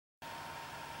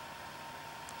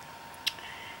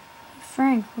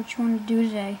Frank, what you want to do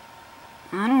today?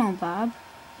 I don't know, Bob.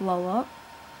 Blow up?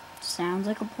 Sounds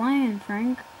like a plan,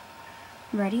 Frank.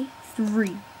 Ready?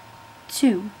 3,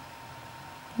 2,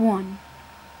 1,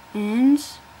 and...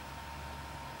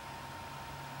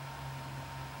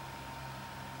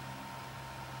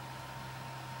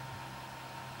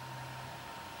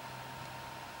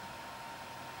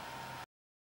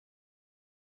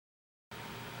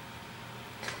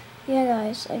 Yeah,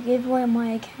 guys, I gave away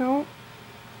my account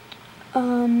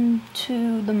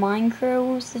to the Mine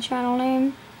Crew was the channel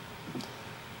name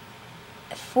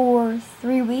for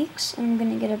 3 weeks, and I'm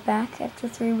gonna get it back after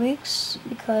 3 weeks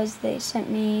because they sent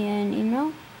me an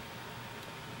email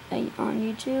on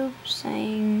YouTube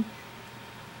saying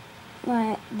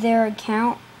that their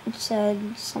account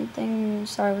said something,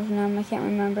 sorry with them, I can't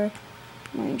remember.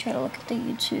 Let me try to look at the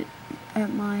YouTube at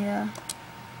my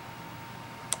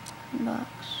box.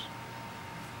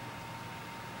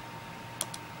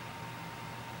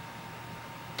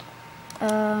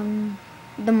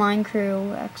 The Mine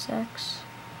Crew XX,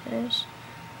 it is.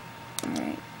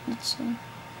 Alright, let's see.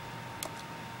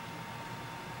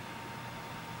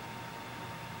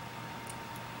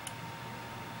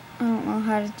 I don't know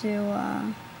how to do,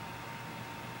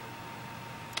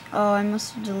 oh, I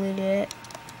must have deleted it.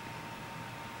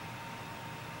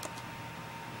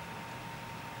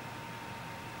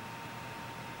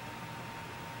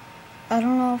 I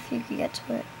don't know if you could get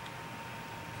to it.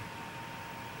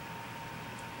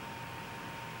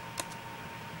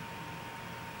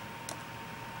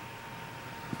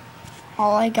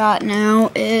 All I got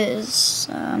now is,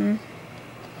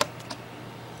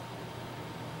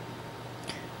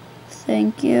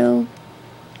 thank you.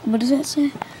 What does that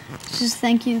say? It says,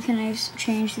 thank you, can I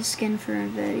change the skin for a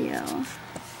video?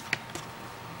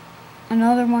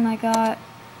 Another one I got,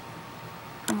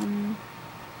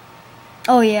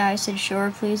 oh yeah, I said sure,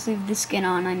 please leave the skin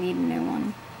on, I need a new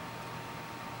one.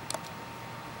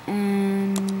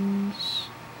 And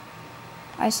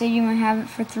I said you might have it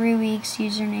for 3 weeks,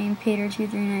 username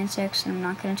Peter2396, and I'm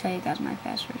not going to tell you guys my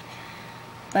password.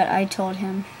 But I told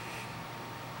him.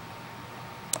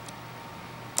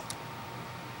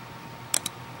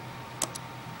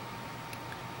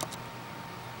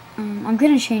 I'm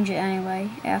going to change it anyway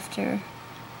after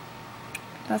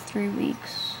about 3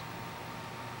 weeks.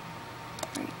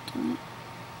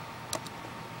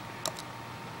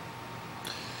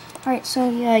 Alright, so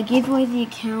yeah, I gave away the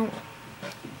account.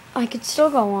 I could still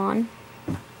go on,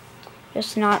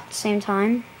 just not at the same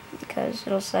time, because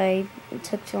it'll say it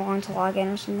took too long to log in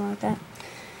or something like that.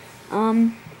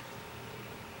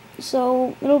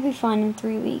 So it'll be fine in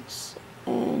 3 weeks,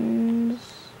 and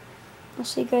I'll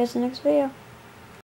see you guys in the next video.